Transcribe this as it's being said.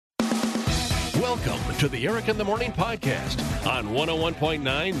Welcome to the Eric in the Morning podcast on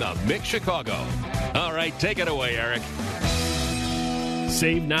 101.9 The Mix Chicago. All right, take it away, Eric.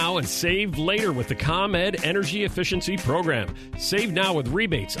 Save now and save later with the ComEd Energy Efficiency Program. Save now with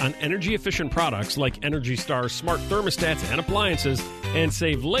rebates on energy-efficient products like Energy Star smart thermostats and appliances, and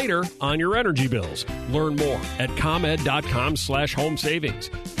save later on your energy bills. Learn more at ComEd.com/home savings.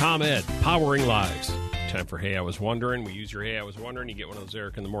 ComEd, powering lives. Time for Hey, I Was Wondering. We use your Hey, I Was Wondering. You get one of those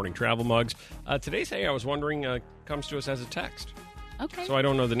Eric in the Morning travel mugs. Today's Hey, I Was Wondering comes to us as a text. Okay. So I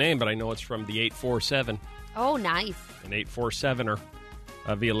don't know the name, but I know it's from the 847. Oh, nice. An 847er.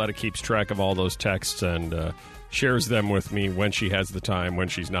 Violetta keeps track of all those texts and shares them with me when she has the time, when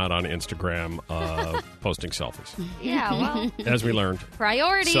she's not on Instagram posting selfies. Yeah, well. As we learned.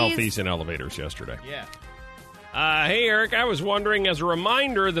 Priorities. Selfies in elevators yesterday. Yeah. Hey, Eric, I was wondering, as a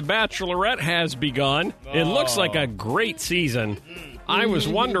reminder, The Bachelorette has begun. It looks like a great season. I was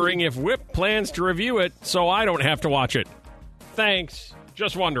wondering if Whip plans to review it so I don't have to watch it. Thanks.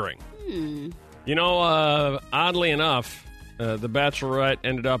 Just wondering. You know, oddly enough, The Bachelorette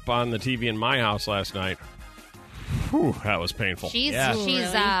ended up on the TV in my house last night. Whew, that was painful. She's Yeah.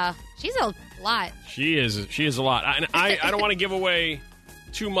 she's a lot. She is a lot. I don't want to give away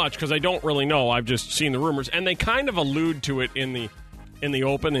too much because I don't really know. I've just seen the rumors, and they kind of allude to it in the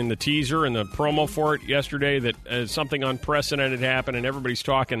open, in the teaser, and the promo for it yesterday, that something unprecedented happened, and everybody's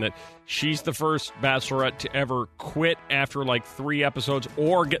talking that she's the first Bachelorette to ever quit after like 3 episodes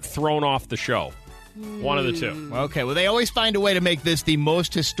or get thrown off the show. One of the two. Okay, well, they always find a way to make this the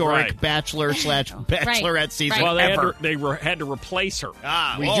most historic Right. Bachelor/Bachelorette season Well, ever. they had to replace her.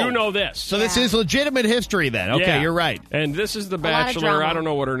 We whoa. do know this. So this is legitimate history then. Okay, Yeah. you're right. And this is the lot of Bachelor. drama. I don't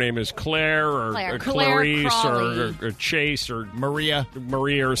know what her name is, Claire or Claire. Clarice Claire or Chase or Maria.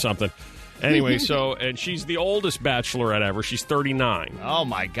 or something. Anyway, and she's the oldest Bachelorette ever. She's 39. Oh,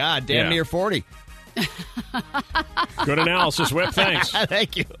 my God. Damn Yeah. near 40. Good analysis, Whip. Thanks.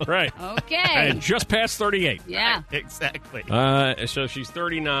 Thank you. Right. Okay. And just past 38. Yeah. Exactly. So she's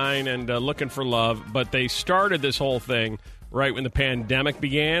 39 and looking for love. But they started this whole thing right when the pandemic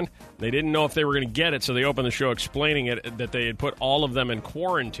began. They didn't know if they were going to get it, so they opened the show explaining it, that they had put all of them in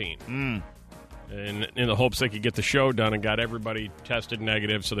quarantine. And in the hopes they could get the show done, and got everybody tested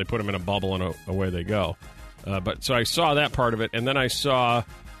negative, so they put them in a bubble and away they go. So I saw that part of it, and then I saw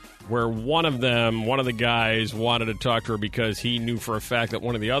where one of the guys wanted to talk to her because he knew for a fact that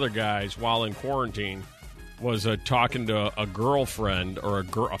one of the other guys, while in quarantine, was talking to a girlfriend or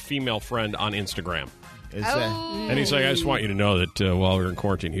a female friend on Instagram. Is And he's like, I just want you to know that while we were in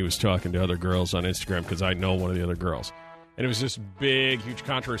quarantine, he was talking to other girls on Instagram because I know one of the other girls. And it was this big, huge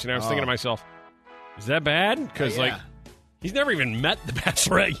controversy. And I was thinking to myself, is that bad? Because, he's never even met the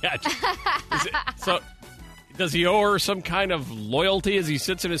Bachelorette yet. So does he owe her some kind of loyalty as he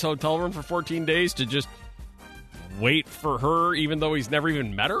sits in his hotel room for 14 days to just wait for her, even though he's never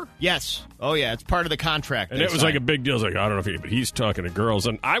even met her? Yes. Oh, yeah. It's part of the contract. And it was like a big deal. It's like, I don't know but he's talking to girls.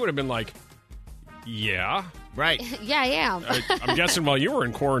 And I would have been like, yeah. Right. Yeah, I am. I'm guessing while you were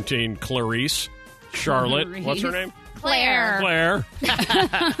in quarantine, Clarice, Charlotte, what's her name? Claire.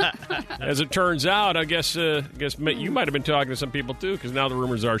 As it turns out, I guess you might have been talking to some people too, because now the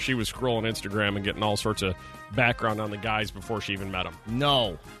rumors are she was scrolling Instagram and getting all sorts of background on the guys before she even met them.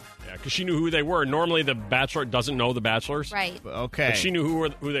 No. Yeah, because she knew who they were. Normally, the Bachelor doesn't know the Bachelors. Right. Okay. But she knew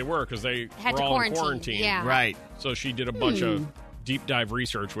who they were because they Had were to all in quarantine. quarantine. Yeah. Right. So she did a bunch of deep dive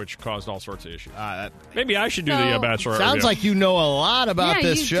research, which caused all sorts of issues. That Maybe I should do the Bachelor. sounds review. like you know a lot about Yeah,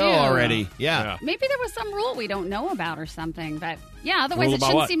 this you show do. already. Yeah. Yeah. Maybe there was some rule we don't know about or something. But, yeah, otherwise Rule it about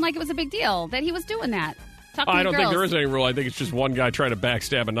shouldn't what? seem like it was a big deal that he was doing that. Talking I to don't girls. think there is any rule. I think it's just one guy trying to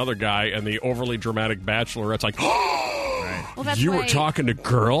backstab another guy, and the overly dramatic Bachelorette's like, Well, that's you why, were talking to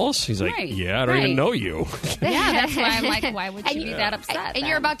girls? He's like, Right, yeah, I don't even right. know you. Yeah, that's why I'm like, why would she be that upset? And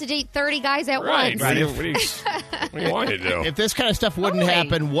you're about to date 30 guys at Right. once. What do you want to do? If this kind of stuff wouldn't Totally.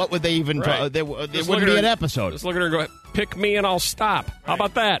 happen, what would they even Right. it Just wouldn't look at be her- an episode. Just look at her and go, pick me and I'll stop. How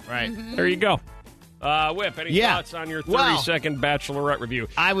about that? Right. There you go. Whip, any Yeah. thoughts on your Well, 30-second Bachelorette review?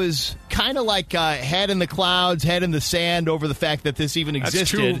 I was kind of like head in the clouds, head in the sand over the fact that this even That's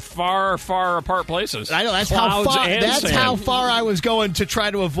existed. two far, far apart places. I know that's Clouds how far. and That's sand. how far I was going to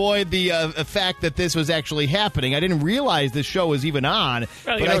try to avoid the fact that this was actually happening. I didn't realize this show was even on.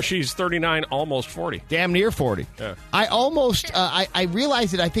 Well, you but know, she's 39, almost 40. damn near 40. Yeah. I almost I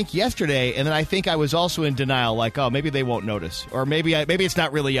realized it. I think yesterday, and then I think I was also in denial. Like, oh, maybe they won't notice, or maybe it's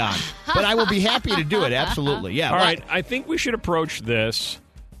not really on. But I will be happy to do it. Absolutely, yeah. All Well, right, I think we should approach this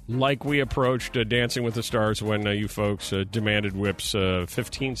like we approached Dancing with the Stars when you folks demanded Whip's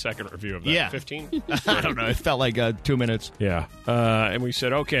 15-second review of that. Yeah. 15? I don't know. It felt like 2 minutes. Yeah. And we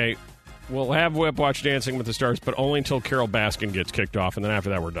said, okay, we'll have Whip watch Dancing with the Stars, but only until Carol Baskin gets kicked off, and then after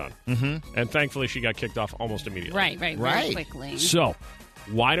that, we're done. Mm-hmm. And thankfully, she got kicked off almost immediately. Right. Right. Very quickly. So,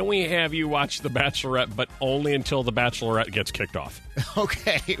 why don't we have you watch The Bachelorette, but only until The Bachelorette gets kicked off?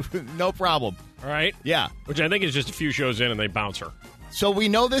 Okay, no problem. All right? Yeah. Which I think is just a few shows in, and they bounce her. So we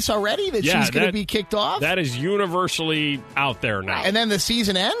know this already, that Yeah, she's going to that- be kicked off? That is universally out there now. And then the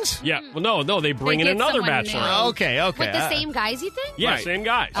season ends? Yeah. Well, no, they bring in get another someone Bachelorette. new. Okay. With the same guys, you think? Yeah, Right. same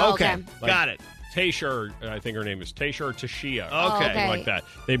guys. Oh, Okay, okay. got it. Tasha, I think her name is Tasha or Tashia. Okay. Something like that.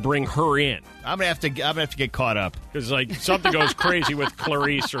 They bring her in. I'm gonna have to get caught up. Because, like, something goes crazy with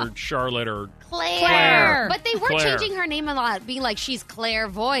Clarice or Charlotte or... Claire. But they were Claire. changing her name a lot, being like she's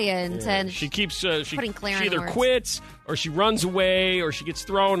clairvoyant. And She keeps... she Putting Claire she in the either words. quits or she runs away or she gets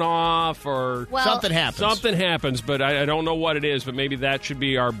thrown off or... well, Something happens. Something happens, but I don't know what it is, but maybe that should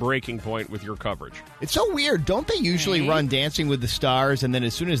be our breaking point with your coverage. It's so weird. Don't they usually run Dancing with the Stars, and then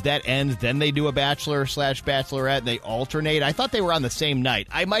as soon as that ends, then they do a Bachelor/Bachelorette, and they alternate? I thought they were on the same night.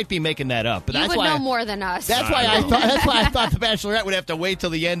 I might be making that up, but you that's would why know more than us. That's why I thought. That's why I thought the Bachelorette would have to wait till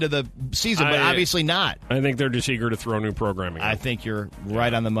the end of the season, but obviously not. I think they're just eager to throw new programming. I think you're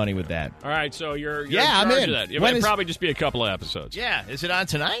right on the money with that. All right, so you're Yeah, in I'm charge in. of that. It When might is- probably just be a couple of episodes. Yeah, is it on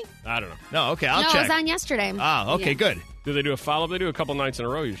tonight? I don't know. No, okay, I'll no, check. it was on yesterday. Oh, okay, Yeah. good. Do they do a follow-up? They do a couple nights in a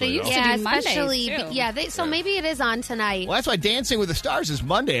row usually. They used don't to yeah, do Mondays, especially. too. Yeah, so maybe it is on tonight. Well, that's why Dancing with the Stars is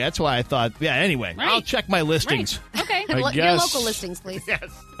Monday. That's why I thought. Yeah. Anyway, Right. I'll check my listings. Okay. I Your guess- local listings, please.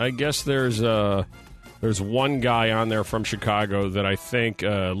 I guess there's one guy on there from Chicago that I think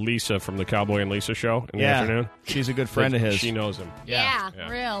Lisa from the Cowboy and Lisa show in the afternoon. She's a good friend of his. She knows him. Yeah. Yeah.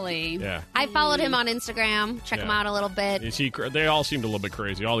 Really? Yeah. I followed him on Instagram. Check him Yeah. out a little bit. Is he? They all seemed a little bit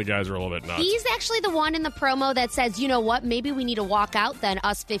crazy. All the guys are a little bit nuts. He's actually the one in the promo that says, you know what, maybe we need to walk out then,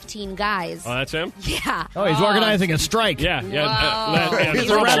 us 15 guys. Oh, that's him. Yeah. Oh, he's organizing a strike. Yeah, yeah. Whoa. Yeah, He's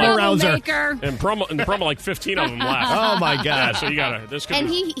the a promo, rebel like, rouser. Troublemaker. in the promo, like 15 of them left. Oh my Yeah, God. so you gotta. This could And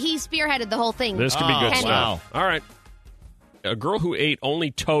be, he spearheaded the whole thing. this could be good Oh, stuff. wow. All right. A girl who ate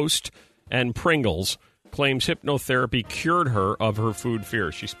only toast and Pringles claims hypnotherapy cured her of her food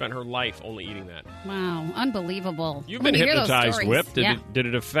fears. She spent her life only eating that. Wow, unbelievable. You've When been you hear those hypnotized, stories- Whip. Yeah. Did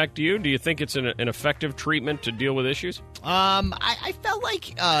it affect you? Do you think it's an effective treatment to deal with issues? I felt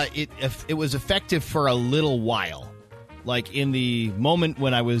like it was effective for a little while. Like in the moment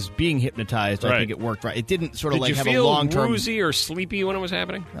when I was being hypnotized, I Right. think it worked right. It didn't sort of Did like you have feel a long term. woozy or sleepy when it was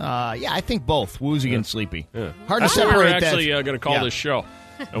happening? Yeah, I think both woozy and sleepy. Yeah. Hard to That's what separate we were that. actually going to call Yeah. this show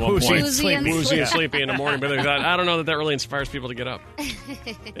at one Woozy point. and Woozy and Woozy and sleepy. sleepy in the morning, but I thought, I don't know that really inspires people to get up.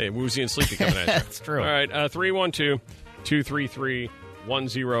 Hey, woozy and sleepy coming at you. That's true. All right,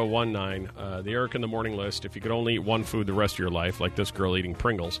 312-233-1019. The Eric in the Morning list. If you could only eat one food the rest of your life, like this girl eating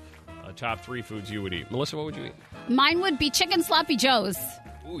Pringles, top 3 foods you would eat. Melissa, what would you eat? Mine would be chicken sloppy joes.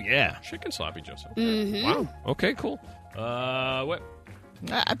 Ooh, yeah. Chicken sloppy joes. Wow. Okay, cool. What?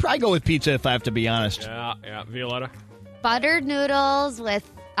 I'd probably go with pizza if I have to be honest. Yeah, Violetta. Buttered noodles with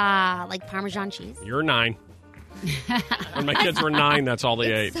like Parmesan cheese. You're 9. When my kids were 9, that's all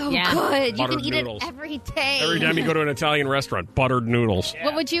they ate. So Yeah. good. You Buttered can eat noodles. it every day. Every time you go to an Italian restaurant, buttered noodles.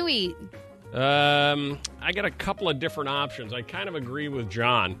 What would you eat? I got a couple of different options. I kind of agree with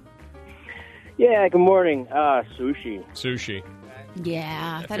John. Yeah, good morning. Sushi. Sushi.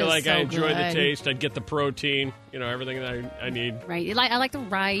 Yeah, I that feel is like so I enjoy the good. taste. I'd get the protein, everything that I need. Right, I like the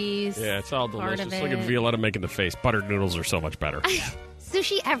rice. Yeah, it's all part delicious. of Look at it. Violetta making the face. Buttered noodles are so much better.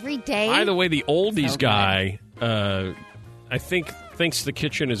 Sushi every day. By the way, the oldies So good. guy, I think, thinks the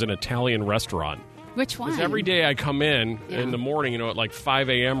kitchen is an Italian restaurant. Which one? Because every day I come in Yeah. the morning, at like 5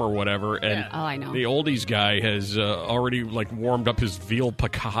 a.m. or whatever, and Oh, I know. the oldies guy has already like warmed up his veal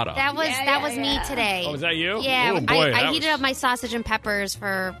piccata. that was me today. Oh, was that you? Yeah, Oh, boy, I that heated was- up my sausage and peppers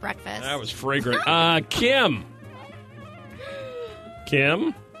for breakfast. That was fragrant. Kim.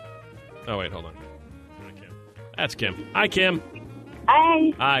 Kim? Oh, wait, hold on. Not Kim. That's Kim. Hi, Kim.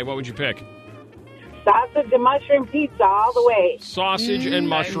 Hi, Hi, what would you pick? sausage and mushroom pizza all the way. Sausage and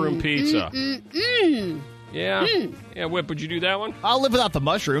mushroom pizza. Yeah. Mm. Yeah, Whip, would you do that one? I'll live without the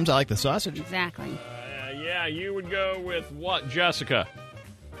mushrooms. I like the sausage. Exactly. Yeah, you would go with what, Jessica?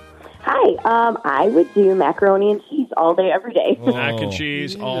 Hi, I would do macaroni and cheese all day, every day. Mac and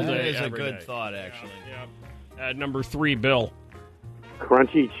cheese all That day, is a every good day. thought, actually. Yeah. At number 3, Bill.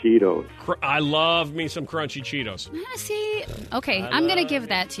 Crunchy Cheetos. I love me some crunchy Cheetos. See, okay, I'm going to give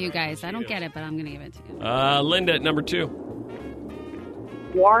that to you guys. I don't get it, but I'm going to give it to you. Linda at number 2.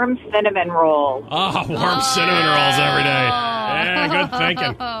 Warm cinnamon rolls. Oh, warm cinnamon rolls every day. Yeah, good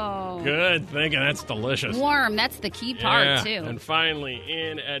thinking. Oh, Good thinking. That's delicious. warm. That's the key part, Yeah. too. And finally,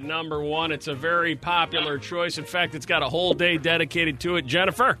 in at number 1, it's a very popular choice. In fact, it's got a whole day dedicated to it.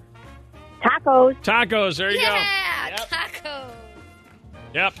 Jennifer. Tacos. Tacos. There you go. Yeah, tacos.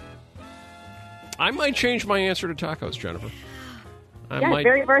 Yep. I might change my answer to tacos, Jennifer.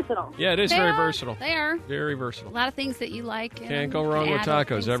 Very versatile. Yeah, it is very versatile. They are. Very versatile. A lot of things that you like. Can't go wrong with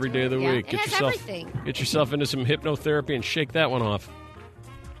tacos every day of the week. It has everything. Get yourself into some hypnotherapy and shake that one off.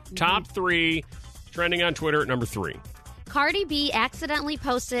 Top 3 trending on Twitter at number 3. Cardi B accidentally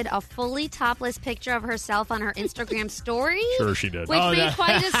posted a fully topless picture of herself on her Instagram story. Sure she did. Which made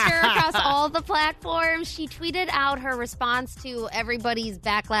quite a stir across all the platforms. She tweeted out her response to everybody's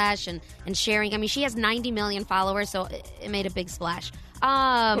backlash and sharing. I mean, she has 90 million followers, so it made a big splash.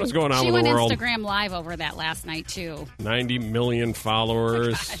 What's going on She with went the world? Instagram Live over that last night, too. 90 million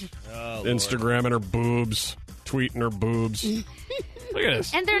followers. Instagramming her boobs. Tweeting her boobs. Look at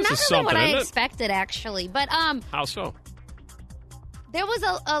this. And they're This not is really what something, I isn't it? expected, actually. But How so? there was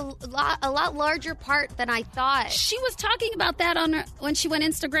a lot larger part than I thought. She was talking about that when she went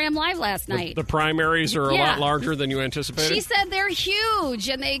Instagram Live last night. The primaries are a Yeah. lot larger than you anticipated? She said they're huge,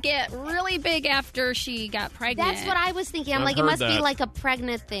 and they get really big after she got pregnant. That's what I was thinking. I'm I've like, it heard must be that. like a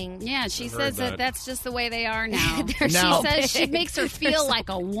pregnant thing. Yeah, she I've says heard that. that's just the way they are now. They're Now- so She says she big. makes her feel like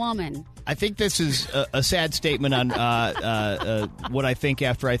a woman. I think this is a sad statement on what I think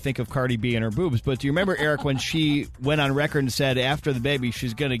after I think of Cardi B and her boobs. But do you remember, Eric, when she went on record and said after the baby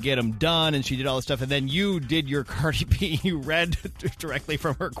she's going to get them done, and she did all this stuff, and then you did your Cardi B, you read directly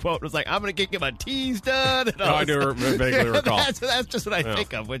from her quote. It was like, I'm going to get my tees done. And all I this do stuff. vaguely recall. That's just what I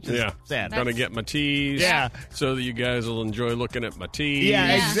think of, which is sad. Going to get my tees. Yeah. So that you guys will enjoy looking at my tees. Yeah,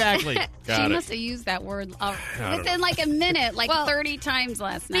 Yeah. exactly. Got She it. must have used that word don't within like a minute, like Well, 30 times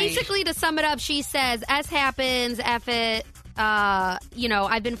last night. Basically, to sum it up, she says, "S happens, F it.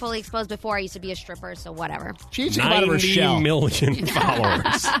 I've been fully exposed before. I used to be a stripper, so whatever." She needs to come out of her 90 shell. million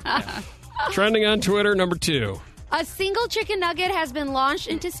followers. Trending on Twitter, number 2. A single chicken nugget has been launched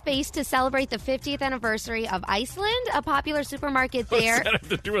into space to celebrate the 50th anniversary of Iceland, a popular supermarket What there. does that have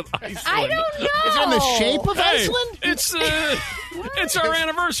to do with Iceland? I don't know. Is it in the shape of Hey, Iceland? it's our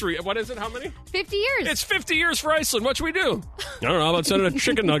anniversary. What is it? How many? 50 years. It's 50 years for Iceland. What should we do? I don't know. How about sending a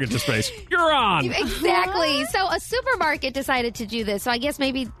chicken nugget to space? You're on. Exactly. So a supermarket decided to do this. So I guess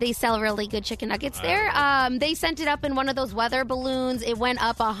maybe they sell really good chicken nuggets there. They sent it up in one of those weather balloons. It went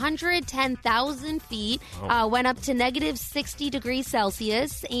up 110,000 feet, went up to negative 60 degrees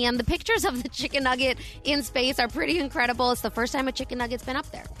Celsius. And the pictures of the chicken nugget in space are pretty incredible. It's the first time a chicken nugget's been up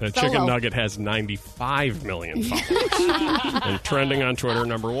there. The Solo. chicken nugget has 95 million followers. And trending on Twitter,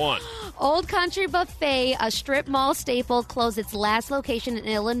 number 1. Old Country Buffet, a strip mall staple, closed its last location in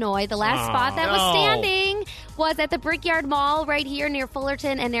Illinois. The last spot that was standing was at the Brickyard Mall right here near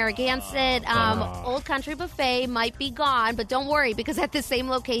Fullerton and Narragansett. Old Country Buffet might be gone, but don't worry because at the same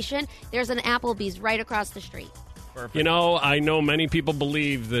location, there's an Applebee's right across the street. You know, I know many people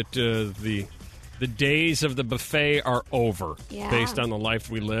believe that the days of the buffet are over Yeah. based on the life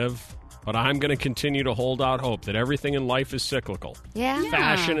we live. But I'm going to continue to hold out hope that everything in life is cyclical. Yeah.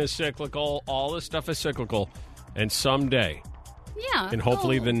 Fashion is cyclical. All this stuff is cyclical. And someday, yeah. and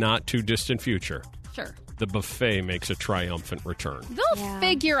hopefully the not too distant future, Sure. the buffet makes a triumphant return. They'll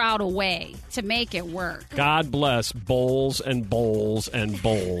figure out a way to make it work. God bless bowls and bowls and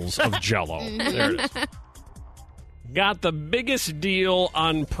bowls of Jell-O. There it is. Got the biggest deal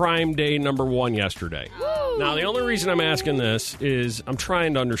on Prime Day number 1 yesterday. Now, the only reason I'm asking this is I'm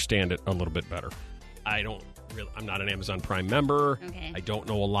trying to understand it a little bit better. I'm not an Amazon Prime member. Okay. I don't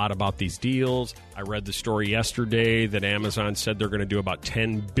know a lot about these deals. I read the story yesterday that Amazon said they're going to do about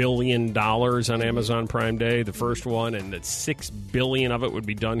 $10 billion on Amazon Prime Day, the first one, and that $6 billion of it would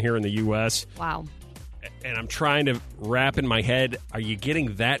be done here in the U.S. Wow. And I'm trying to wrap in my head, are you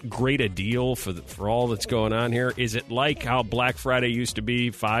getting that great a deal for all that's going on here? Is it like how Black Friday used to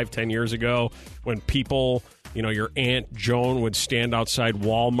be 5-10 years ago when people, your Aunt Joan would stand outside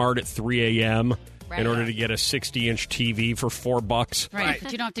Walmart at 3 a.m. in order to get a 60-inch TV for $4? Right.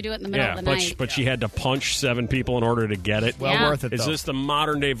 But you don't have to do it in the middle of the night. But she had to punch 7 people in order to get it. Well worth it, Is though. this the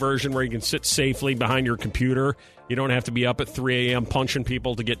modern-day version where you can sit safely behind your computer? You don't have to be up at 3 a.m. punching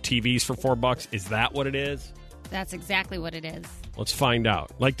people to get TVs for $4? Is that what it is? That's exactly what it is. Let's find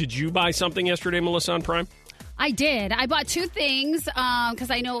out. Did you buy something yesterday, Melissa, on Prime? I did. I bought 2 things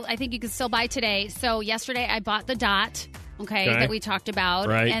because I think you can still buy today. So yesterday I bought the Dot, okay. That we talked about.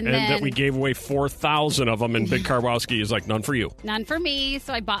 Right, And and then that we gave away 4,000 of them, and Big Karwowski is like, none for you. none for me,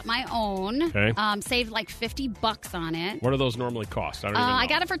 so I bought my own. Okay. Saved like $50 on it. What do those normally cost? I don't even know. I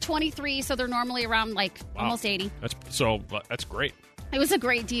got it for $23, so they're normally around almost $80. That's great. It was a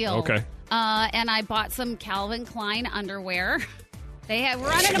great deal. Okay. And I bought some Calvin Klein underwear. They were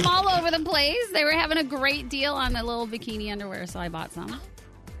running them all over the place. They were having a great deal on the little bikini underwear, so I bought some.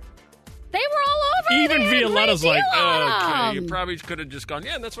 They Even did. Violetta's like, Redo okay, you 'em. probably could have just gone,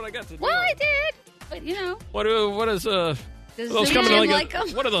 yeah, that's what I got to do. Well, I did, but What is Does those the coming in gym like like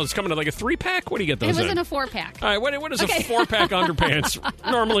 'em? what are those coming in like a 3-pack? What do you get it those was in? in a 4-pack. All right, what does Okay. a 4-pack underpants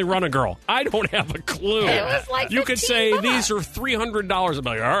normally run a girl? I don't have a clue. It was like you could say $15. these are $300. I'm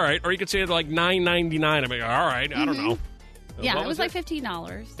like, all right, or you could say like $9.99. I'm like, all right, I don't know. Yeah, What it was like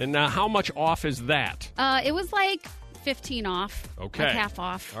 $15. And how much off is that? It was like 15 off. Okay. Like half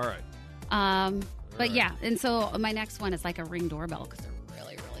off. All right. But yeah, and so my next one is like a Ring doorbell because they're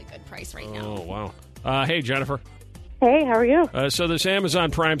really, really good price right now. Oh wow. Hey Jennifer. Hey, how are you? So this Amazon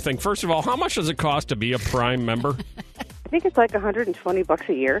Prime thing. First of all, how much does it cost to be a Prime member? I think it's like $120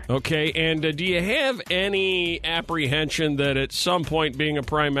 a year. Okay, and do you have any apprehension that at some point being a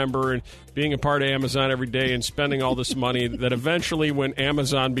Prime member and being a part of Amazon every day and spending all this money, that eventually when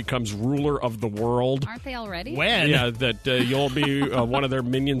Amazon becomes ruler of the world, Aren't they already? When? yeah, that you'll be one of their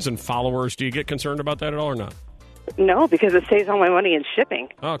minions and followers? Do you get concerned about that at all or not? No, because it saves all my money in shipping.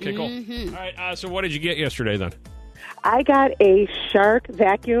 Okay, cool. All right, so what did you get yesterday then? I got a Shark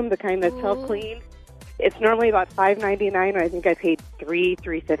vacuum, the kind that's self-clean. It's normally about $5.99, and I think I paid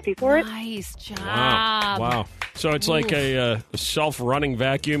 $3.50 for it. Nice job. Wow. So it's like a self-running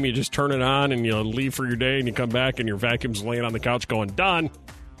vacuum. You just turn it on and you leave for your day and you come back and your vacuum's laying on the couch going, done.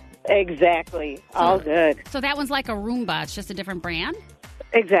 Exactly. All good. So that one's like a Roomba. It's just a different brand?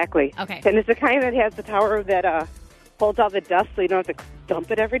 Exactly. Okay. And it's the kind that has the tower that holds all the dust so you don't have to dump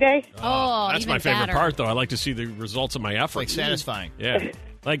it every day. Oh, That's even my favorite better. part, though. I like to see the results of my effort. Like satisfying. Yeah.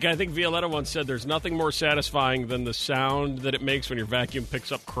 Like I think Violetta once said, there's nothing more satisfying than the sound that it makes when your vacuum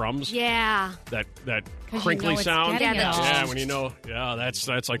picks up crumbs. Yeah. That 'Cause crinkly you know it's sound. getting it all. Yeah, when you know, that's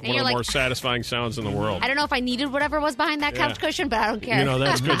like one of you're the like- more satisfying sounds in the world. I don't know if I needed whatever was behind that couch Yeah. cushion, but I don't care. You know,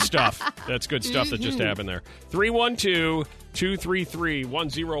 that's good stuff. That's good stuff that just happened there.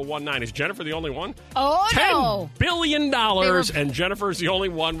 312-233-1019. Is Jennifer the only one? Oh, $10 no. billion, were- and Jennifer's the only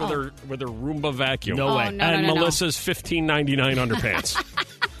one with her Roomba vacuum. No way. no, and no, no. Melissa's $15.99 underpants.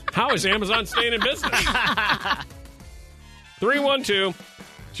 How is Amazon staying in business?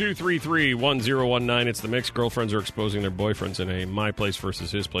 312-233-1019. It's the mix. Girlfriends are exposing their boyfriends in a my place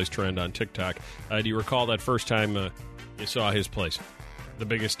versus his place trend on TikTok. Do you recall that first time you saw his place? The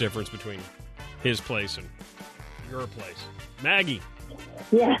biggest difference between his place and your place. Maggie,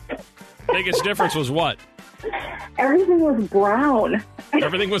 Yeah. biggest difference was what? Everything was brown.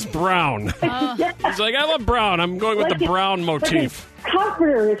 Everything was brown. He's like, I love brown. I'm going with Like the it- brown motif.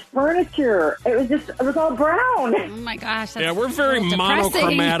 Comforters, furniture. It was all brown. Oh, my gosh. That's Yeah, we're very depressing.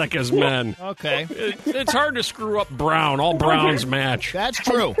 monochromatic as men. Okay. It's hard to screw up brown. All browns match. That's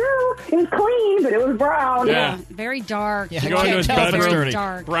true. True. It was clean, but it was brown. Yeah. Very dark. Yeah, You I go into can't his tell if it's bedroom, dirty.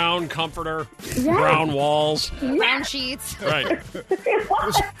 Dark. brown comforter, brown walls. Brown sheets. Right.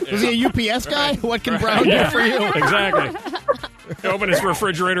 Was he a UPS guy? What can Brown do for you? Exactly. You open his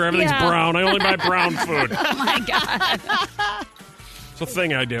refrigerator, everything's Yeah. brown. I only buy brown food. Oh, my God. It's a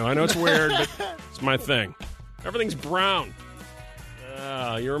thing I do. I know it's weird, but it's my thing. Everything's brown.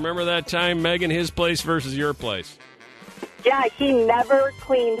 You remember that time, Megan, his place versus your place? Yeah, he never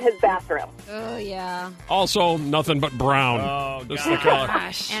cleaned his bathroom. Oh, yeah. Also, nothing but brown. Oh, That's God. the color.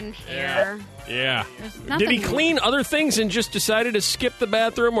 Gosh. And hair. Yeah. nothing- Did he clean other things and just decided to skip the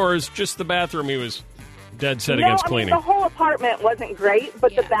bathroom, or is just the bathroom he was dead set No, against I mean, cleaning? the whole apartment wasn't great,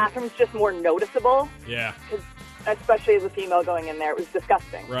 but the bathroom's just more noticeable, Yeah. especially as a female going in there. It was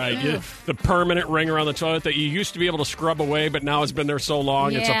disgusting. Right. The permanent ring around the toilet that you used to be able to scrub away, but now it's been there so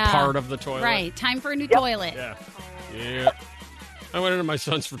long it's a Yeah. part of the toilet. Right. Time for a new toilet. Yeah. Yeah. I went into my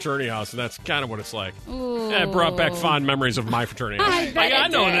son's fraternity house, and that's kind of what it's like. Ooh. Yeah, it brought back fond memories of my fraternity house. I bet I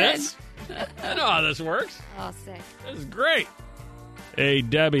it know did. this. I know how this works. Oh, sick. This is great. Hey,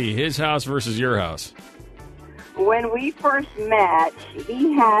 Debbie, his house versus your house. When we first met,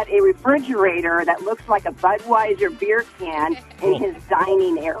 he had a refrigerator that looks like a Budweiser beer can in his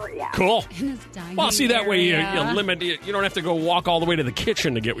dining area. Cool. In his dining Well, see, that way you area. limit. You don't have to go walk all the way to the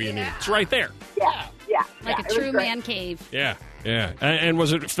kitchen to get what you need. It's right there. Yeah. Like it a was true great. man cave. Yeah, yeah. And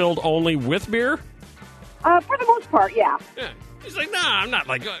was it filled only with beer? For the most part, yeah. Yeah. He's like, nah, I'm not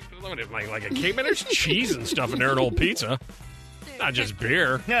like a caveman. There's cheese and stuff in there, an old pizza. Not just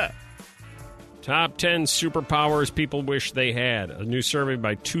beer. Yeah. Top 10 superpowers people wish they had. A new survey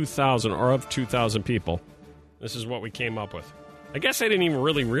by 2,000 people. This is what we came up with. I guess I didn't even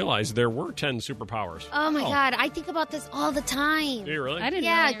really realize there were 10 superpowers. Oh, my God. I think about this all the time. Do you really? I didn't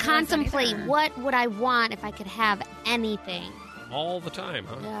Yeah, really realize that contemplate either. what would I want if I could have anything. All the time,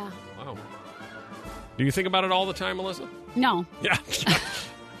 huh? Yeah. Wow. Do you think about it all the time, Melissa? No. Yeah.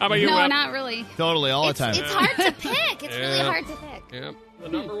 How about you, No, Web? not really. Totally, all It's the time. hard to pick. It's really Yeah. hard to pick. Yep. The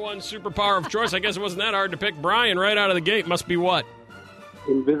number one superpower of choice. I guess it wasn't that hard to pick. Brian, right out of the gate, must be what?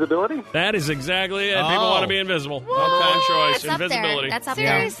 Invisibility? That is exactly it. Oh. People want to be invisible. Number one choice, That's invisibility. That's up there.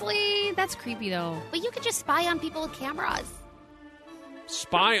 Seriously? That's creepy, though. But you could just spy on people with cameras.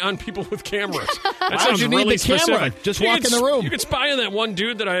 Spy on people with cameras. That Why sounds would you need really the camera? specific. Just You walk could in the room. You could spy on that one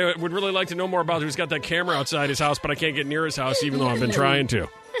dude that I would really like to know more about who's got that camera outside his house, but I can't get near his house even though I've been trying to.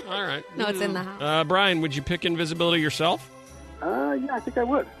 All right. No, it's in the house. Brian, would you pick invisibility yourself? Yeah, I think I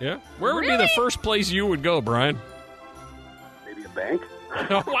would. Yeah. Where would be the first place you would go, Brian? Maybe a bank.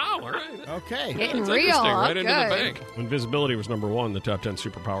 Oh, wow. All right. Okay. Getting That's real. interesting. Right into the Okay. bank. Invisibility was number one, the top 10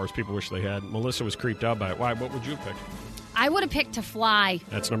 superpowers people wish they had. Melissa was creeped out by it. Why? What would you pick? I would have picked to fly.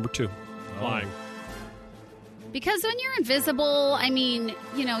 That's number two. Flying. Because when you're invisible, I mean,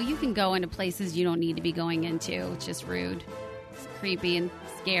 you can go into places you don't need to be going into. It's just rude. It's creepy and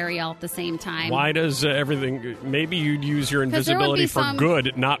scary all at the same time. Why does everything... Maybe you'd use your 'Cause there would invisibility be for some-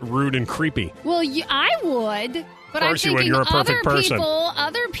 good, not rude and creepy. Well, I would. But Of I'm course you would. thinking You're a perfect other person.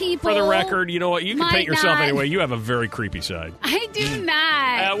 Other people. For the record, you know what? You can might paint yourself not. anyway. You have a very creepy side. I do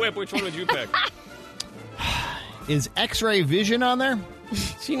not. Whip, which one would you pick? Is X-ray vision on there?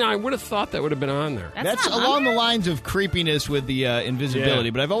 See, now I would have thought that would have been on there. That's not on along there? the lines of creepiness with the invisibility,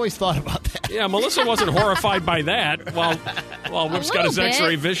 Yeah. but I've always thought about that. Yeah, Melissa wasn't horrified by that. While Whip's got his little bit.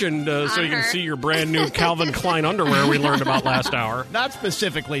 X-ray vision so you can her. see your brand new Calvin Klein underwear we learned about last hour. Not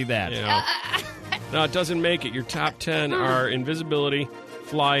specifically that. Yeah. No, it doesn't make it. Your top 10 are invisibility,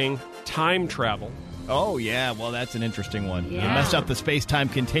 flying, time travel. Oh, yeah. Well, that's an interesting one. You Yeah. messed up the space-time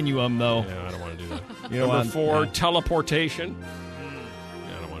continuum, though. Yeah, I don't want to do that. You know Number what? 4, Yeah. teleportation.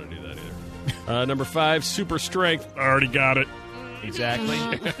 Yeah, I don't want to do that either. Number 5, super strength. I already got it. Exactly.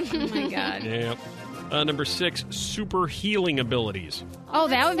 Oh, my God. Yeah. Number 6, super healing abilities. Oh,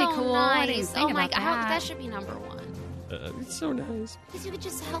 that would be So cool. I didn't nice. think Oh, my about God. that. That should be number one. It's so nice. Because you could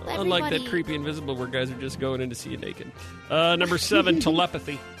just help everybody. Unlike that creepy invisible where guys are just going in to see you naked. Number 7,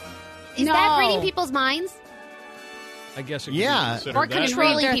 telepathy. Is No. that reading people's minds? I guess it could Yeah. be considered Or that.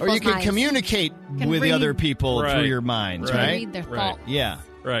 controlling Or Or people's you can minds. communicate Can with the read- other people Right. through your minds, Right. right? Read their Right. thoughts. Yeah.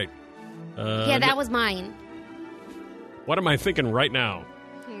 Right. Yeah, that was mine. What am I thinking right now?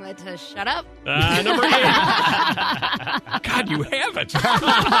 To shut up. Number 8. God, you have it.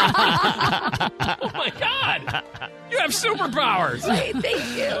 Oh, my God. You have superpowers. Thank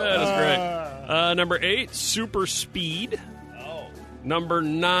you. That is great. Number 8, super speed. Number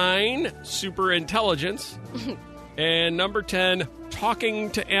 9, super intelligence. And number 10,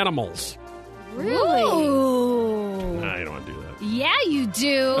 talking to animals. Really? Ooh. Nah, you don't want to do that. Yeah, you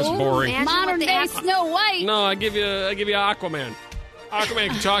do. That's boring. Imagine Modern what the day ass- Snow White. No, I give you Aquaman. Aquaman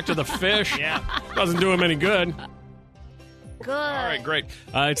can talk to the fish. Yeah. Doesn't do him any good. Good. All right, great.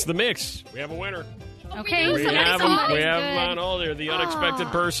 It's the mix. We have a winner. Okay, We somebody's have him good. on hold here. The unexpected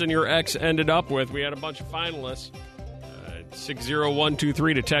person your ex ended up with. We had a bunch of finalists.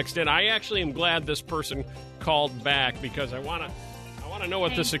 60123 to text in. I actually am glad this person called back because I want to know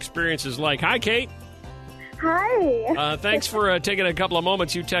what this experience is like. Hi, Kate. Hi. Thanks for taking a couple of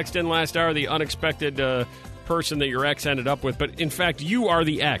moments. You texted in last hour the unexpected person that your ex ended up with, but in fact, you are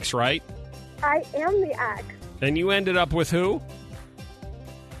the ex, right? I am the ex. And you ended up with who?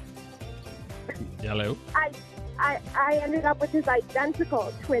 Hello. I ended up with his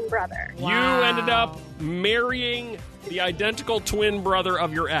identical twin brother. You ended up marrying the identical twin brother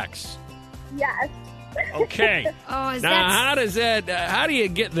of your ex. Yes. Okay. Oh, is Now, that... how do you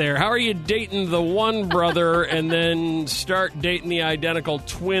get there? How are you dating the one brother and then start dating the identical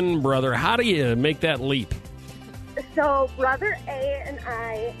twin brother? How do you make that leap? So brother A and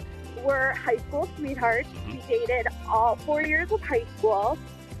I were high school sweethearts. We dated all 4 years of high school,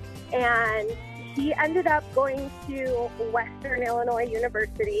 and he ended up going to Western Illinois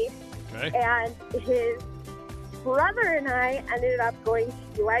University, Okay. and his brother and I ended up going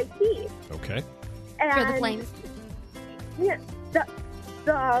to UIT. Okay. And For the Flames. Yeah,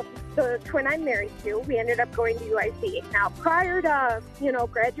 the twin I'm married to, we ended up going to UIC. Now, prior to,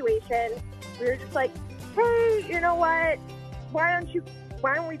 graduation, we were just like, hey, you know what? Why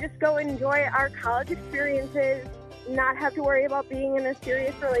don't we just go enjoy our college experiences, not have to worry about being in a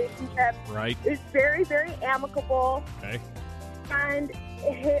serious relationship. Right. It was very, very amicable. Okay. And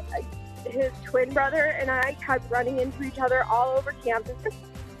his twin brother and I kept running into each other all over campus.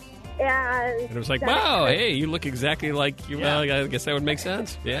 And And it was like, that- wow, hey, you look exactly like you. Well, I guess that would make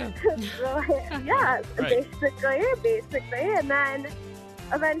sense. Yeah. yeah, Right. basically. And then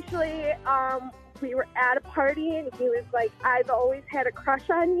eventually we were at a party and he was like, I've always had a crush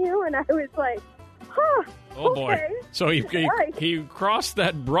on you. And I was like, huh. Oh, boy. Okay. So he crossed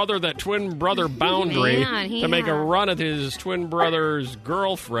that twin brother boundary Man, to make a yeah. run at his twin brother's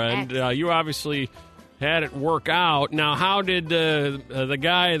girlfriend. You obviously had it work out. Now, how did the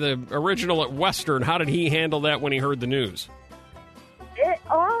guy, the original at Western, how did he handle that when he heard the news? It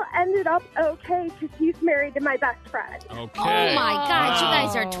all ended up okay because he's married to my best friend. Okay. Oh my God, you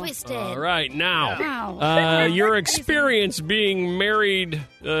guys are twisted. All right, now, Wow. your experience being married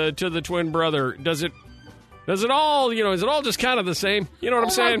to the twin brother, does it all, is it all just kind of the same? You know what I'm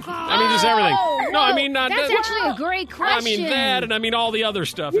saying? I mean, just everything. No, I mean, not That's that. actually a great question. I mean that, and I mean all the other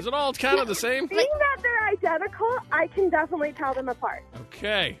stuff. Is it all kind of the same? Being that they're identical, I can definitely tell them apart.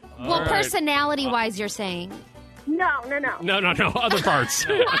 Okay. Well, All right. personality-wise, you're saying. No. No, other parts.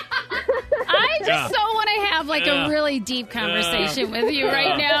 I just so want to have like Yeah. a really deep conversation with you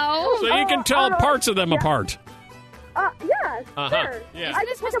right now. So you can tell parts of them apart. Yeah, sure. Yeah. I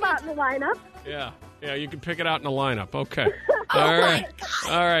just put them out in the lineup. Yeah, you can pick it out in a lineup. Okay. All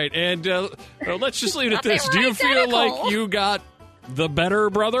right. And let's just leave it at this. Do you feel like you got the better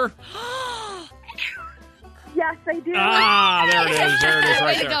brother? Yes, I do. Ah, there it is. There it is Way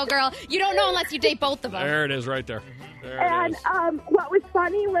right to there. go, girl. You don't know unless you date both of them. There it is right there. There it And is. what was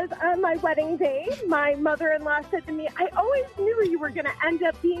funny was on my wedding day, my mother-in-law said to me, I always knew you were going to end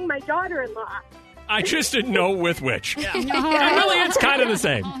up being my daughter-in-law. I just didn't know with which. Really, it's kind of the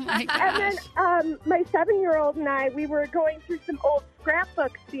same. Oh my And gosh. then my 7-year-old and I, we were going through some old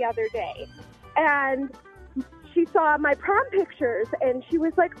scrapbooks the other day. And she saw my prom pictures, and she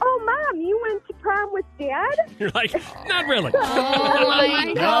was like, oh, Mom, you went to prom with Dad? You're like, not really. Oh my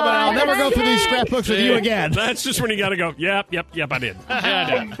No, but I'll never go through these scrapbooks with you again. That's just when you got to go, yep, I did. Yeah, I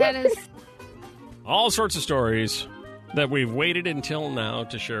did. That is. All sorts of stories that we've waited until now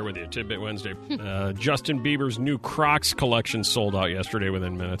to share with you. Tidbit Wednesday. Justin Bieber's new Crocs collection sold out yesterday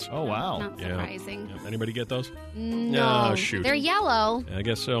within minutes. Oh, wow. Not Yeah. surprising. Yeah. Anybody get those? No. Oh, shoot. They're yellow. I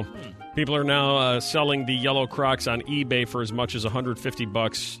guess so. People are now selling the yellow Crocs on eBay for as much as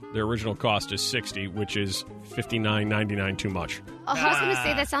 $150. Their original cost is $60, which is $59.99 too much. Oh, I was going to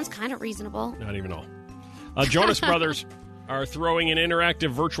say, that sounds kind of reasonable. Not even all. Jonas Brothers are throwing an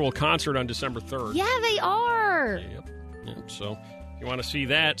interactive virtual concert on December 3rd. Yeah, they are. Yep. So if you want to see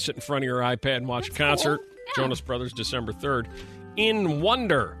that, sit in front of your iPad and watch a concert. cool. Yeah. Jonas Brothers, December 3rd. In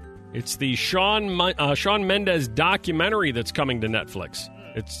Wonder, it's the Shawn Mendes documentary that's coming to Netflix.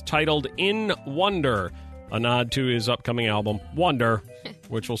 It's titled In Wonder, a nod to his upcoming album, Wonder,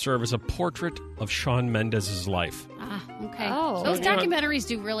 which will serve as a portrait of Shawn Mendes' life. Ah, okay. Oh. Those So, you know, documentaries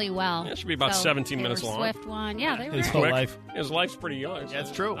do really well. it should be about 17 minutes Taylor long. Swift one. Yeah, they were. His whole Quick. life. His life's pretty young. So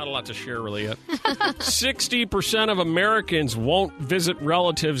That's true. Not a lot to share really yet. 60% of Americans won't visit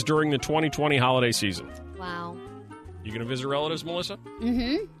relatives during the 2020 holiday season. Wow. You going to visit relatives, Melissa?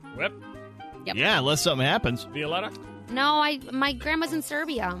 Mm-hmm. Whip? Yeah, unless something happens. Violetta? No, my grandma's in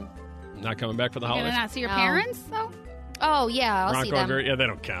Serbia. Not coming back for the Gonna holidays? not see your No. parents, though? Oh, yeah, I'll see Bronco them. and Gary? Yeah, they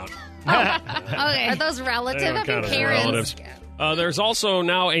don't count. Okay. Are those They relatives? don't That'd count be as parents. relatives. There's also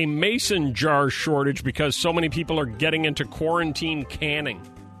now a mason jar shortage because so many people are getting into quarantine canning.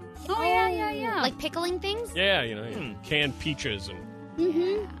 Oh, yeah. Like pickling things? Yeah, canned peaches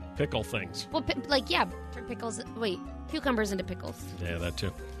and pickle things. Well, turn pickles. Wait, cucumbers into pickles. Yeah, that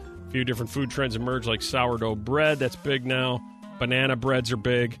too. A few different food trends emerge like sourdough bread, that's big now. Banana breads are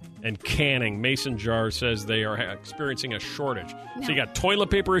big. And canning. Mason Jar says they are experiencing a shortage. So you got toilet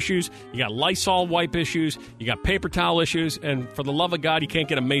paper issues, you got Lysol wipe issues, you got paper towel issues, and for the love of God, you can't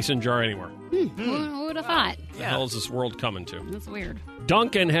get a Mason Jar anywhere. Who would have thought? What the hell is this world coming to? That's weird.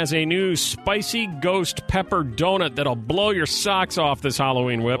 Dunkin' has a new spicy ghost pepper donut that'll blow your socks off this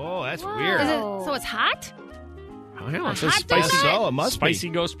Halloween, Whip. Oh, that's Is weird. it, so it's hot? Oh, yeah, it says hot spicy, donut? So it must be. spicy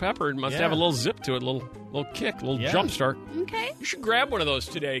ghost pepper. It must Yeah. have a little zip to it, a little kick, a little Yeah. jump start. Okay. You should grab one of those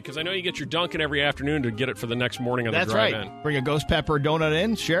today because I know you get your Dunkin' every afternoon to get it for the next morning of the That's drive-in. right. Bring a ghost pepper donut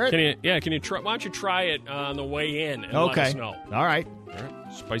in, share it. Can you try? Why don't you try it on the way in and let Okay. us know? All right. All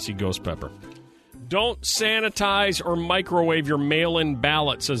right. Spicy ghost pepper. Don't sanitize or microwave your mail-in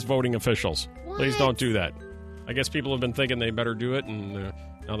ballot, says voting officials. Please don't do that. I guess people have been thinking they better do it, and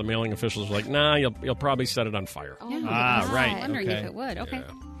now the mailing officials are like, nah, you'll probably set it on fire. Yeah. Ah, I right. was wondering Okay. if it would. Okay.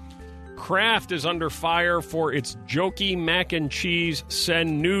 Kraft is under fire for its Jokey Mac and Cheese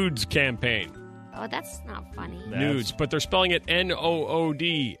Send Nudes campaign. Oh, that's not funny. Nudes, but they're spelling it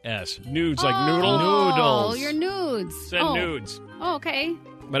Noods. Nudes, like noodle. Oh, Noodles. your nudes. Send nudes. Oh, okay.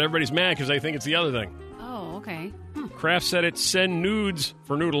 But everybody's mad because they think it's the other thing. Oh, okay. Huh. Kraft said its Send Nudes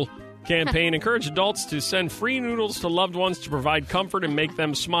for Noodle campaign encouraged adults to send free noodles to loved ones to provide comfort and make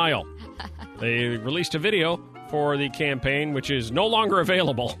them smile. They released a video for the campaign, which is no longer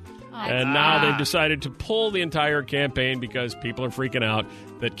available. And now they've decided to pull the entire campaign because people are freaking out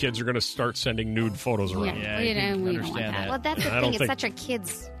that kids are going to start sending nude photos around. Yeah, we you can don't want understand that. Well, that's the I thing. don't It's think- such a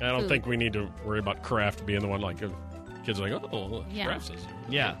kid's I don't food. think we need to worry about Kraft being the one like kids are like, oh, Yeah. Kraft says.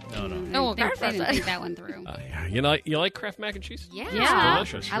 Yeah, no. No, They Kraft didn't does. think that one through. Yeah. You like Kraft mac and cheese? Yeah. Yeah.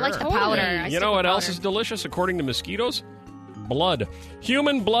 Delicious. I like the Sure. powder. Totally. I You stick know with what else powder. is delicious according to mosquitoes? Blood.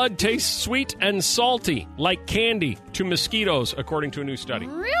 Human blood tastes sweet and salty like candy to mosquitoes, according to a new study.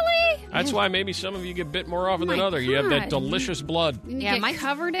 Really? That's why maybe some of you get bit more often than my others. You have that God. delicious blood. You Yeah, get my-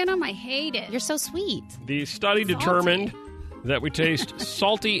 covered in them? I hate it. You're so sweet. The study determined that we taste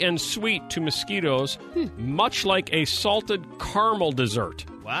salty and sweet to mosquitoes, much like a salted caramel dessert.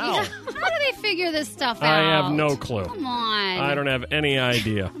 Wow. How do they figure this stuff out? I have no clue. Come on. I don't have any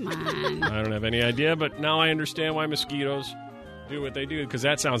idea. Come on. I don't have any idea, but now I understand why mosquitoes do what they do, because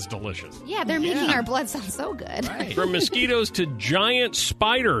that sounds delicious. Yeah, they're making our blood sound so good. From mosquitoes to giant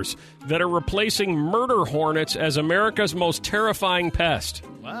spiders that are replacing murder hornets as America's most terrifying pest.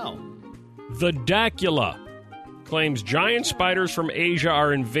 Wow. The Dacula claims giant spiders from Asia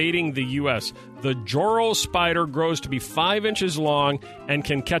are invading the U.S. The Joro spider grows to be 5 inches long and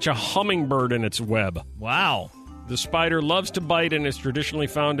can catch a hummingbird in its web. Wow. The spider loves to bite and is traditionally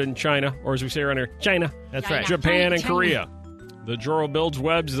found in China, or as we say around here, China, That's right. Japan, and China. Korea. The Joro builds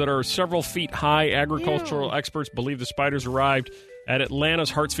webs that are several feet high. Agricultural experts believe the spiders arrived at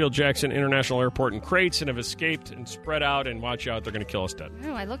Atlanta's Hartsfield-Jackson International Airport in crates and have escaped and spread out, and watch out, they're going to kill us dead.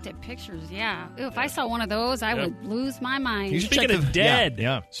 Ooh, I looked at pictures. Yeah. Ooh, if I saw one of those, I would lose my mind. You should Speaking check of the- dead,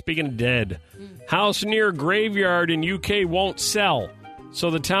 Yeah. Speaking of dead, house near graveyard in UK won't sell, so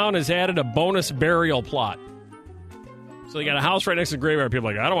the town has added a bonus burial plot. So they got a house right next to the graveyard. People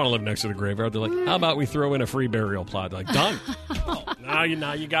are like, I don't want to live next to the graveyard. They're like, how about we throw in a free burial plot? They're like, done. now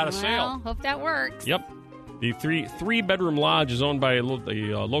you got a well, sale. hope that works. Yep. The three-bedroom lodge is owned by the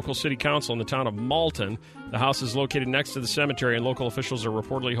local city council in the town of Malton. The house is located next to the cemetery, and local officials are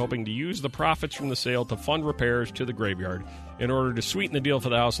reportedly hoping to use the profits from the sale to fund repairs to the graveyard. In order to sweeten the deal for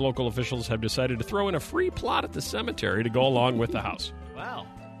the house, local officials have decided to throw in a free plot at the cemetery to go along with the house. Wow.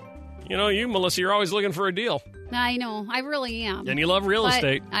 You know, you, Melissa, you're always looking for a deal. I know. I really am. And you love real But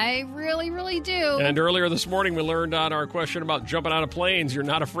estate. I really, really do. And earlier this morning, we learned on our question about jumping out of planes, you're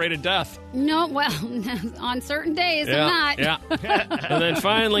not afraid of death. No, well, on certain days, I'm not. Yeah. And then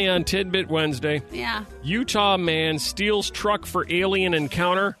finally on Tidbit Wednesday, Yeah. Utah man steals truck for alien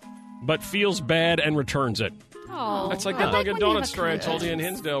encounter, but feels bad and returns it. Oh, That's like I that Dunkin' when you have Donuts story I a told you in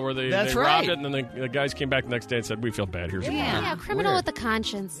Hinsdale where they That's robbed right. it, and then the guys came back the next day and said, we feel bad. Here's your money. Yeah, criminal Weird. with a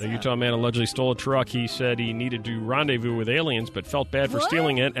conscience. The Utah man allegedly stole a truck. He said he needed to rendezvous with aliens, but felt bad for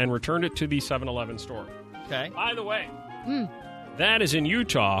stealing it and returned it to the 7-Eleven store. Okay. By the way, that is in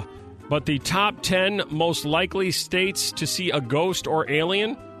Utah, but the top 10 most likely states to see a ghost or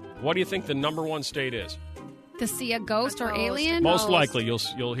alien, what do you think the number one state is? To see a ghost or ghost. alien? Most likely,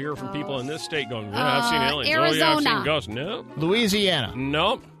 you'll hear from people in this state going, yeah, I've seen aliens. Oh, yeah, I've Arizona. seen ghosts. Nope. Louisiana.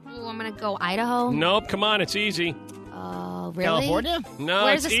 Nope. Ooh, I'm going to go Idaho. Nope. Come on, it's easy. Oh, really? California? No,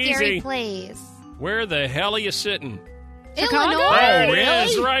 Where's a it's scary easy. place? Where the hell are you sitting? Chicago? Illinois? There it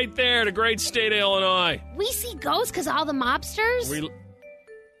really? is, right there, the great state of Illinois. We see ghosts because all the mobsters We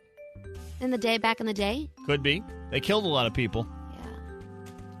back in the day? Could be. They killed a lot of people.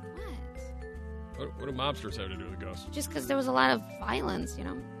 Yeah. What? what do mobsters have to do with ghosts? Just because there was a lot of violence, you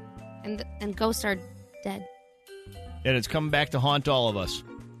know? And ghosts are dead. And it's coming back to haunt all of us.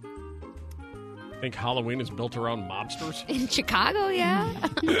 Think Halloween is built around mobsters? In Chicago, yeah.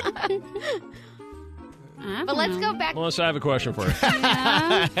 But let's go back. Melissa, I have a question for you.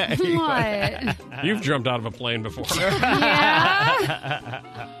 What? You've jumped out of a plane before. Yeah.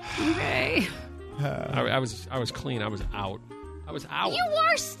 Okay. I was clean. I was out. I was out. You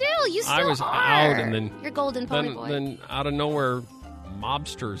are still. You still I was are. out, and then You're golden pony boy. then out of nowhere,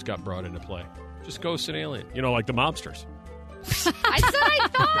 mobsters got brought into play. Just ghosts and alien. You know, like the mobsters. That's what I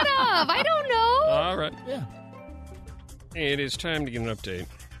thought of. I don't know. All right. Yeah. It is time to get an update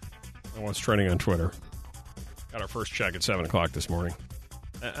on what's trending on Twitter. Got our first check at 7 o'clock this morning.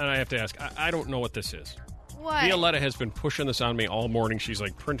 And I have to ask, I don't know what this is. What? Violetta has been pushing this on me all morning. She's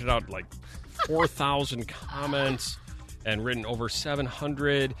like printed out like 4,000 comments and written over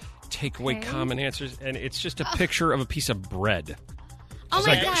 700 takeaway comment answers. And it's just a picture of a piece of bread. Oh She's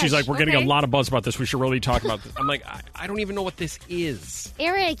my like, gosh. she's like, we're getting a Okay. lot of buzz about this. We should really talk about this. I'm like, I don't even know what this is.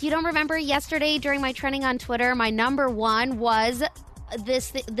 Eric, you don't remember yesterday during my trending on Twitter, my number one was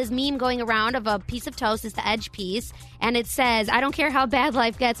this meme going around of a piece of toast. It's the edge piece. And it says, I don't care how bad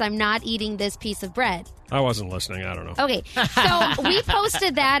life gets, I'm not eating this piece of bread. I wasn't listening. I don't know. Okay, so we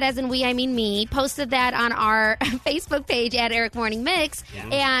posted that, as in we, I mean me, posted that on our Facebook page at Eric Morning Mix,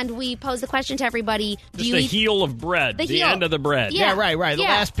 and we posed the question to everybody: do Just you the eat heel of bread, the heel. end of the bread. Yeah, right. The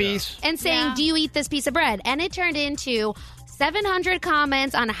last piece. And saying, do you eat this piece of bread? And it turned into 700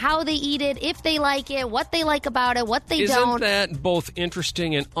 comments on how they eat it, if they like it, what they like about it, what they Isn't don't. that both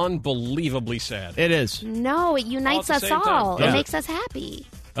interesting and unbelievably sad? It is. No, it unites All at the us same time. all. Yeah. It makes us happy.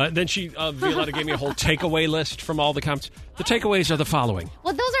 Then Violetta gave me a whole takeaway list from all the comments. The takeaways are the following.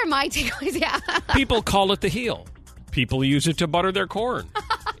 Well, those are my takeaways, yeah. People call it the heel. People use it to butter their corn.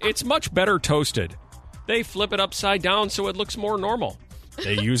 It's much better toasted. They flip it upside down so it looks more normal.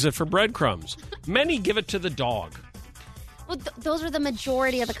 They use it for breadcrumbs. Many give it to the dog. Well, those are the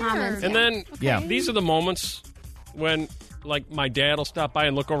majority of the comments. And then these are the moments when, like, my dad will stop by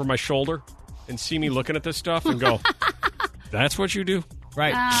and look over my shoulder and see me looking at this stuff and go, that's what you do?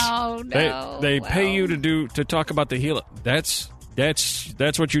 Right. Oh, no. They pay you to talk about the heel. That's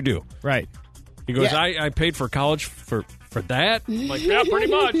what you do. Right. He goes, Yeah. I paid for college for that? I'm like, yeah, pretty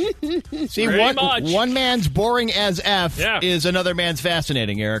much. See, Pretty much. one man's boring as F Yeah. is another man's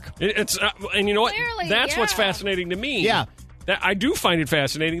fascinating, Eric. It's and you know what? Clearly, That's what's yeah. fascinating to me. Yeah. That I do find it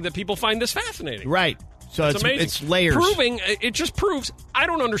fascinating that people find this fascinating. Right. So It's amazing. it's layers. It just proves I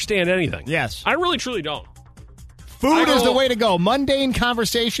don't understand anything. Yes. I really, truly don't. Food I is the go- way to go. Mundane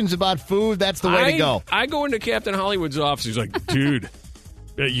conversations about food, that's the way to go. I go into Captain Hollywood's office. He's like, dude,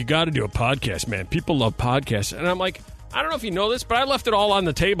 you got to do a podcast, man. People love podcasts. And I'm like, I don't know if you know this, but I left it all on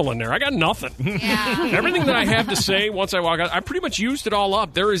the table in there. I got nothing. Yeah. Everything that I have to say once I walk out, I pretty much used it all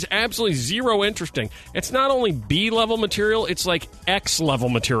up. There is absolutely zero interesting. It's not only B-level material, it's like X-level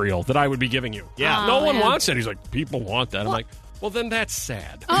material that I would be giving you. Yeah. No one yeah. wants it. He's like, people want that. I'm like, well, then that's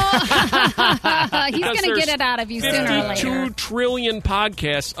sad. He's Because going to there's get it out of you sooner or 52 later. trillion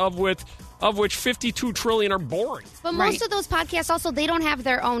podcasts, of which 52 trillion are boring. But most Right. of those podcasts also, they don't have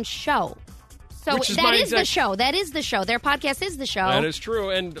their own show. So Which is that my is the exact- show. That is the show. Their podcast is the show. That is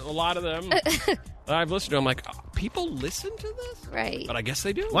true, and a lot of them I've listened to. I'm like, oh, people listen to this, Right. but I guess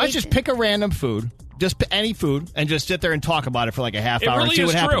they do. Why don't you just pick a random food, any food, and just sit there and talk about it for like a half It hour really and see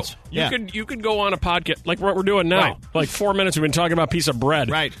is what true. happens. You could go on a podcast like what we're doing now. Right. Like 4 minutes, we've been talking about a piece of bread.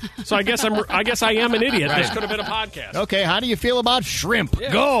 Right. So I guess I am an idiot. Right. This could have been a podcast. Okay, how do you feel about shrimp?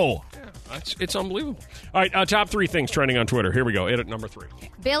 Yeah. Go. It's unbelievable. All right, top 3 things trending on Twitter. Here we go. At number 3.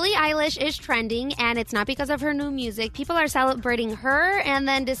 Billie Eilish is trending, and it's not because of her new music. People are celebrating her and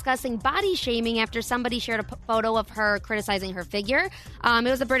then discussing body shaming after somebody shared a photo of her criticizing her figure. It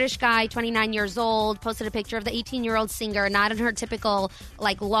was a British guy, 29 years old, posted a picture of the 18-year-old singer, not in her typical,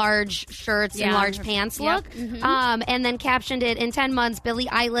 like, large shirts and Yeah. large pants Yep. look, and then captioned it, in 10 months, Billie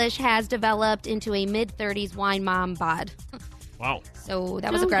Eilish has developed into a mid-30s wine mom bod. Wow. So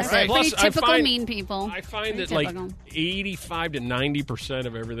that was Oh, aggressive. that's pretty Plus, I typical find- mean people. I find Very that like typical. 85 to 90%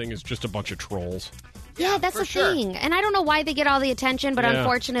 of everything is just a bunch of trolls. Yeah, that's the thing. And I don't know why they get all the attention, but Yeah.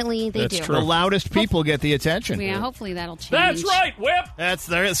 unfortunately they That's do. true. The loudest people get the attention. Yeah, hopefully that'll change. That's right, Whip. That's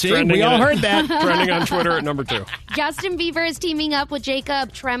there. See, Trending we all in- heard that. Trending on Twitter at number 2. Justin Bieber is teaming up with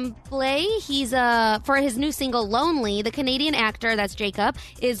Jacob Tremblay. He's for his new single "Lonely." The Canadian actor, that's Jacob,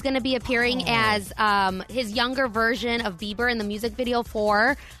 is going to be appearing as his younger version of Bieber in the music video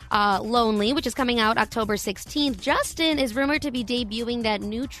for "Lonely," which is coming out October 16th. Justin is rumored to be debuting that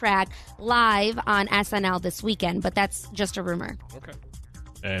new track live on SNL this weekend, but that's just a rumor. Okay.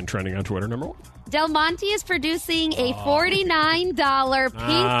 And trending on Twitter, number 1. Del Monte is producing a $49 pink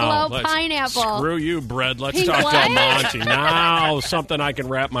glow let's- pineapple. Screw you, bread. Let's Pink talk what? Del Monte. Now, something I can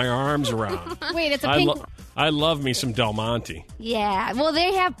wrap my arms around. Wait, it's a I, pink. I love me some Del Monte. Yeah, well,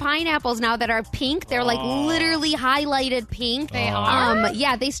 they have pineapples now that are pink. They're like literally highlighted pink. They are?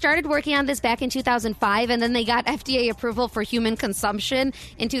 Yeah, they started working on this back in 2005, and then they got FDA approval for human consumption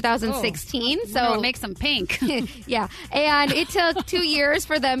in 2016. So So it makes them pink. yeah, and it took 2 years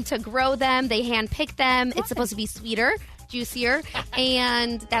for them to grow them. They hand-picked them. It's supposed to be sweeter, juicier,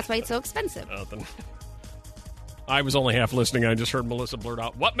 and that's why it's so expensive. Nothing. I was only half listening. I just heard Melissa blurt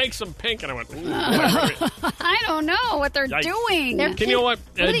out, "What makes them pink?" And I went, "Ooh, wait, wait, wait." I don't know what they're Yikes. doing. Can you know what?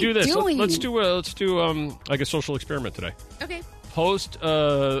 What are they Do this. doing? Let's do like a social experiment today. Okay. Post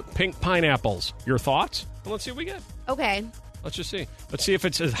pink pineapples. Your thoughts? And let's see what we get. Okay. Let's just see. Let's see if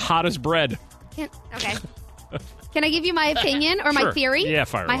it's as hot as bread. Okay. Can I give you my opinion or my Sure. theory? Yeah,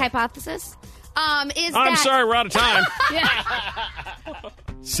 fire my away. hypothesis. Is I'm that sorry, we're out of time.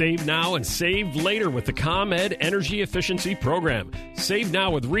 Save now and save later with the ComEd Energy Efficiency Program. Save now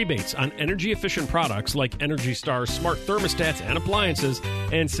with rebates on energy-efficient products like Energy Star smart thermostats and appliances,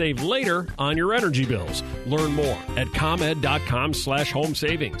 and save later on your energy bills. Learn more at ComEd.com/home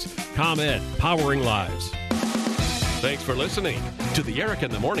savings. ComEd, powering lives. Thanks for listening to the Eric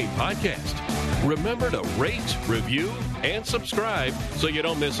in the Morning podcast. Remember to rate, review, and subscribe so you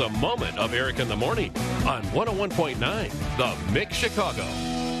don't miss a moment of Eric in the Morning on 101.9 The Mix Chicago.